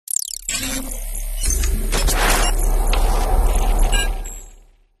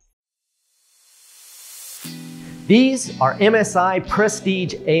These are MSI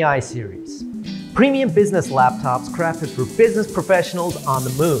Prestige AI series, premium business laptops crafted for business professionals on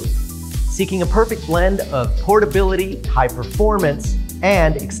the move, seeking a perfect blend of portability, high performance,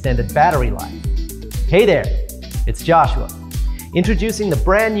 and extended battery life. Hey there, it's Joshua, introducing the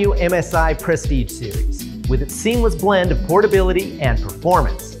brand new MSI Prestige series with its seamless blend of portability and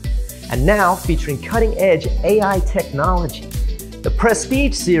performance, and now featuring cutting-edge AI technology. The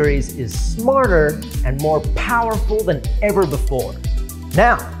Prestige series is smarter and more powerful than ever before.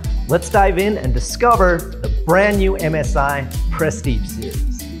 Now, let's dive in and discover the brand new MSI Prestige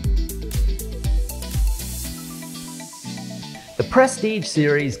series. The Prestige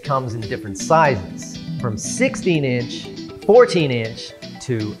series comes in different sizes, from 16-inch, 14-inch,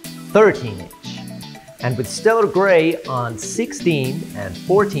 to 13-inch, and with stellar gray on 16 and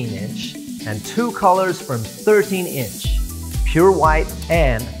 14-inch, and two colors from 13-inch. Pure white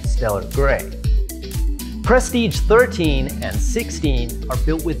and stellar gray. Prestige 13 and 16 are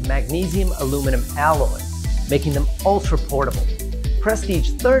built with magnesium aluminum alloy, making them ultra portable.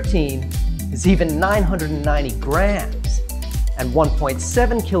 Prestige 13 is even 990 grams, and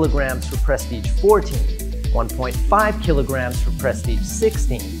 1.7 kilograms for Prestige 14, 1.5 kilograms for Prestige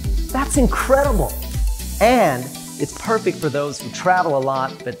 16. That's incredible! And it's perfect for those who travel a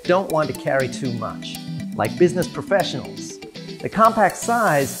lot but don't want to carry too much, like business professionals. The compact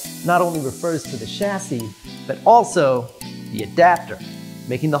size not only refers to the chassis, but also the adapter,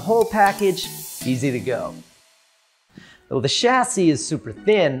 making the whole package easy to go. Though the chassis is super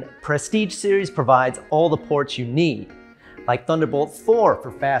thin, Prestige series provides all the ports you need, like Thunderbolt 4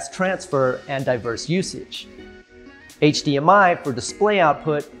 for fast transfer and diverse usage, HDMI for display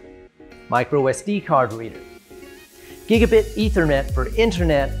output, micro SD card reader, Gigabit Ethernet for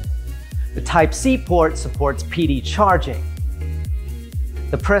internet. The Type-C port supports PD charging.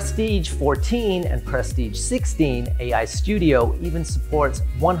 The Prestige 14 and Prestige 16 AI Studio even supports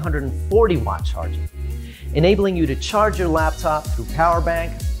 140-watt charging, enabling you to charge your laptop through power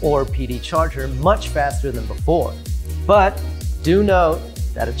bank or PD charger much faster than before. But do note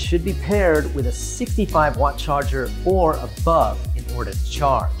that it should be paired with a 65-watt charger or above in order to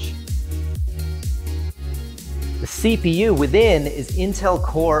charge. The CPU within is Intel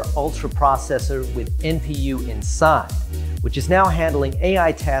Core Ultra processor with NPU inside, which is now handling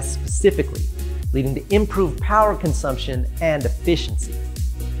AI tasks specifically, leading to improved power consumption and efficiency.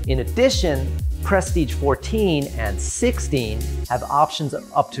 In addition, Prestige 14 and 16 have options of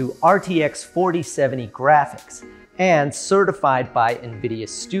up to RTX 4070 graphics and certified by NVIDIA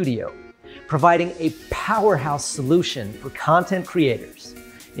Studio, providing a powerhouse solution for content creators,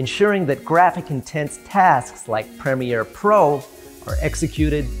 ensuring that graphic-intense tasks like Premiere Pro are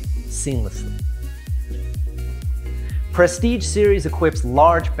executed seamlessly. Prestige series equips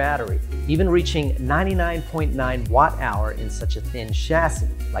large battery, even reaching 99.9 watt-hour in such a thin chassis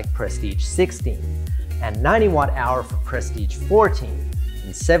like Prestige 16, and 90 watt-hour for Prestige 14,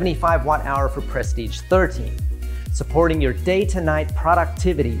 and 75 watt-hour for Prestige 13, supporting your day-to-night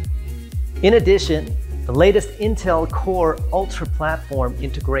productivity. In addition, the latest Intel Core Ultra platform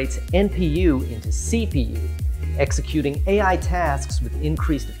integrates NPU into CPU, executing AI tasks with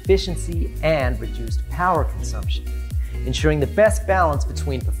increased efficiency and reduced power consumption, ensuring the best balance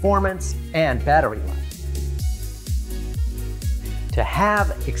between performance and battery life. To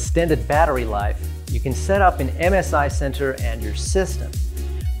have extended battery life, you can set up an MSI Center and your system.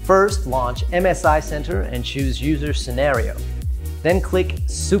 First, launch MSI Center and choose User Scenario. Then click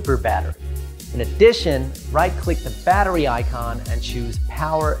Super Battery. In addition, right-click the battery icon and choose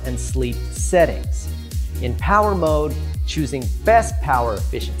Power and Sleep Settings. In Power mode, choosing Best Power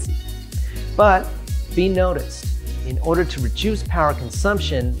Efficiency. But be noticed, in order to reduce power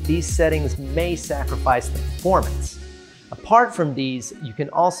consumption, these settings may sacrifice the performance. Apart from these, you can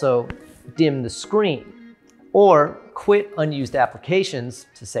also dim the screen or quit unused applications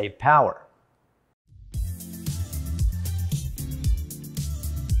to save power.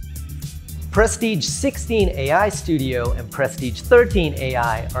 Prestige 16 AI Studio and Prestige 13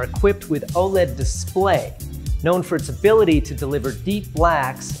 AI are equipped with OLED Display, known for its ability to deliver deep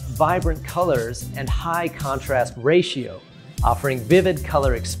blacks, vibrant colors, and high contrast ratio, offering vivid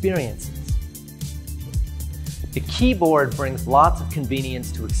color experiences. The keyboard brings lots of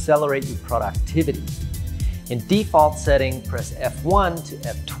convenience to accelerate your productivity. In default setting, press F1 to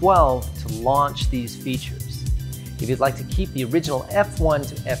F12 to launch these features. If you'd like to keep the original F1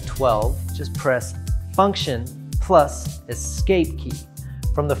 to F12, just press Function plus Escape key.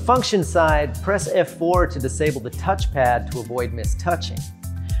 From the function side, press F4 to disable the touchpad to avoid mistouching.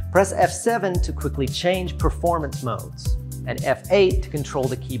 Press F7 to quickly change performance modes. and F8 to control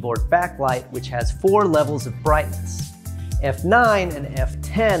the keyboard backlight, which has 4 levels of brightness. F9 and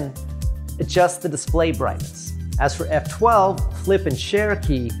F10 adjust the display brightness. As for F12, flip and share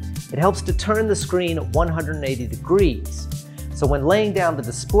key, it helps to turn the screen 180 degrees. So when laying down the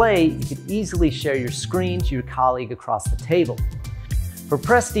display, you can easily share your screen to your colleague across the table. For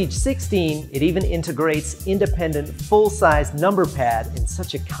Prestige 16, it even integrates independent full-size Numberpad in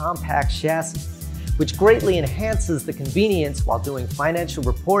such a compact chassis, which greatly enhances the convenience while doing financial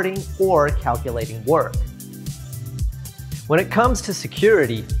reporting or calculating work. When it comes to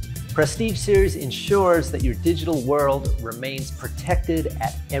security, Prestige Series ensures that your digital world remains protected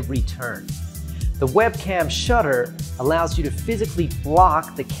at every turn. The webcam shutter allows you to physically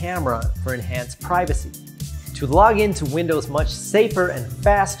block the camera for enhanced privacy. To log into Windows much safer and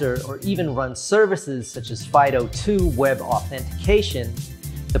faster, or even run services such as FIDO2 web authentication,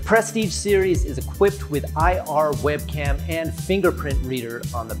 the Prestige Series is equipped with IR webcam and fingerprint reader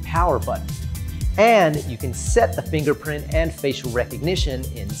on the power button. And you can set the fingerprint and facial recognition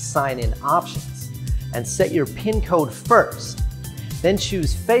in sign-in options, and set your PIN code first. Then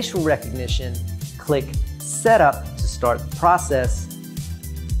choose facial recognition, click Setup to start the process,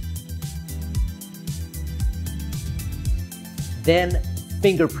 then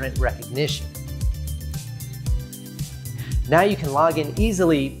fingerprint recognition. Now you can log in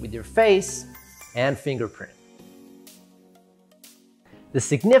easily with your face and fingerprint. The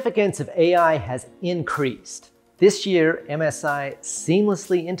significance of AI has increased. This year, MSI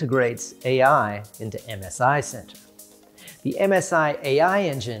seamlessly integrates AI into MSI Center. The MSI AI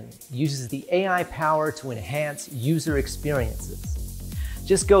Engine uses the AI power to enhance user experiences.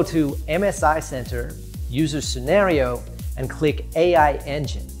 Just go to MSI Center, User Scenario, and click AI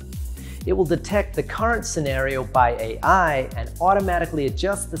Engine. It will detect the current scenario by AI and automatically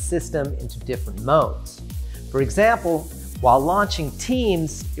adjust the system into different modes. For example, while launching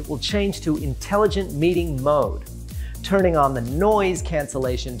Teams, it will change to Intelligent Meeting Mode, turning on the noise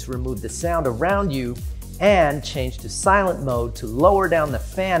cancellation to remove the sound around you, and change to Silent Mode to lower down the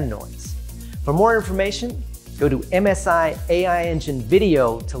fan noise. For more information, go to MSI AI Engine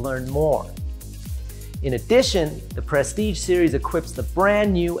video to learn more. In addition, the Prestige Series equips the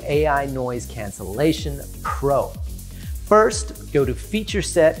brand new AI Noise Cancellation Pro. First, go to Feature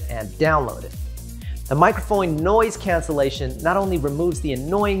Set and download it. The microphone noise cancellation not only removes the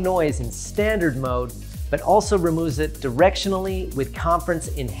annoying noise in standard mode, but also removes it directionally with Conference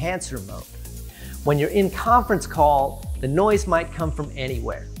Enhancer mode. When you're in conference call, the noise might come from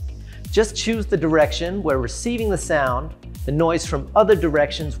anywhere. Just choose the direction where receiving the sound, the noise from other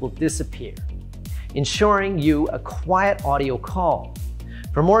directions will disappear, ensuring you a quiet audio call.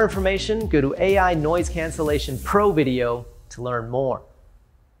 For more information, go to AI Noise Cancellation Pro video to learn more.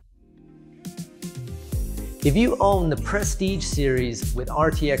 If you own the Prestige series with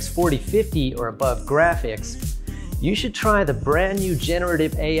RTX 4050 or above graphics, you should try the brand new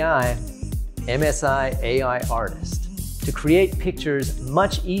generative AI, MSI AI Artist, to create pictures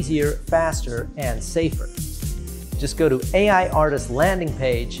much easier, faster, and safer. Just go to AI Artist landing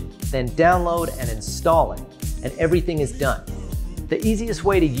page, then download and install it, and everything is done. The easiest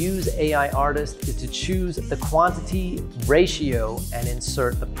way to use AI Artist is to choose the quantity, ratio, and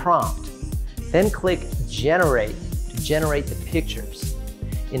insert the prompt. Then click Generate to generate the pictures.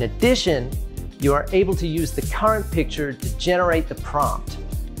 In addition, you are able to use the current picture to generate the prompt,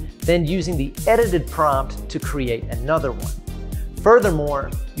 then using the edited prompt to create another one.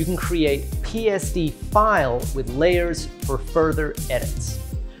 Furthermore, you can create PSD file with layers for further edits.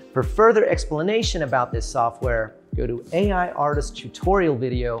 For further explanation about this software, go to AI Artist tutorial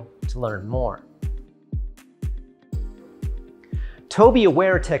video to learn more. Tobii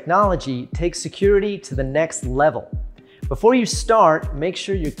Aware technology takes security to the next level. Before you start, make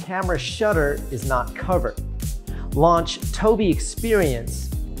sure your camera shutter is not covered. Launch Tobii Experience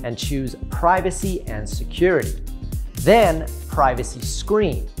and choose Privacy and Security. Then Privacy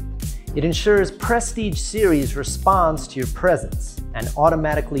Screen. It ensures Prestige Series responds to your presence and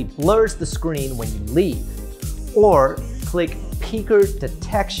automatically blurs the screen when you leave. Or click Peeker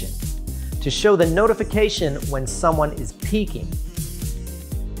Detection to show the notification when someone is peeking.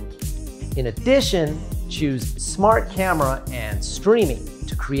 In addition, choose Smart Camera and Streaming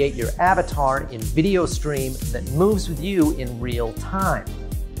to create your avatar in video stream that moves with you in real time.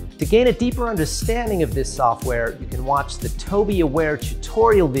 To gain a deeper understanding of this software, you can watch the Tobii Aware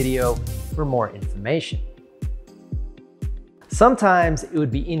tutorial video for more information. Sometimes it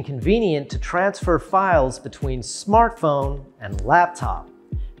would be inconvenient to transfer files between smartphone and laptop.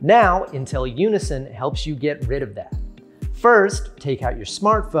 Now, Intel Unison helps you get rid of that. First, take out your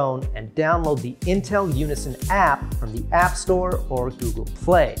smartphone and download the Intel Unison app from the App Store or Google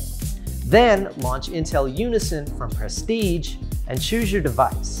Play. Then launch Intel Unison from Prestige and choose your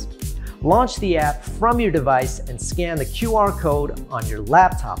device. Launch the app from your device and scan the QR code on your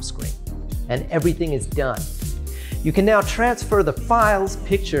laptop screen, and everything is done. You can now transfer the files,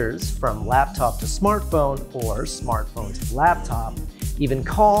 pictures from laptop to smartphone or smartphone to laptop, even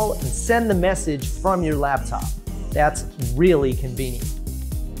call and send the message from your laptop. That's really convenient.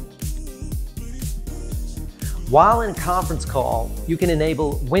 While in a conference call, you can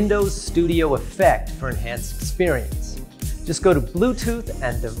enable Windows Studio Effect for enhanced experience. Just go to Bluetooth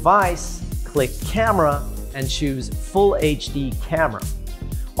and Device, click Camera, and choose Full HD Camera.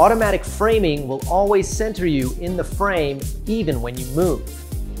 Automatic framing will always center you in the frame even when you move.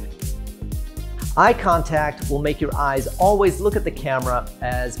 Eye contact will make your eyes always look at the camera,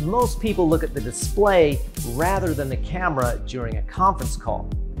 as most people look at the display rather than the camera during a conference call.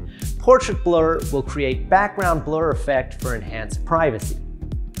 Portrait blur will create background blur effect for enhanced privacy.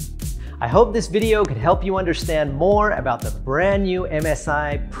 I hope this video could help you understand more about the brand new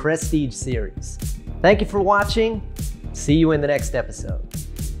MSI Prestige series. Thank you for watching. See you in the next episode.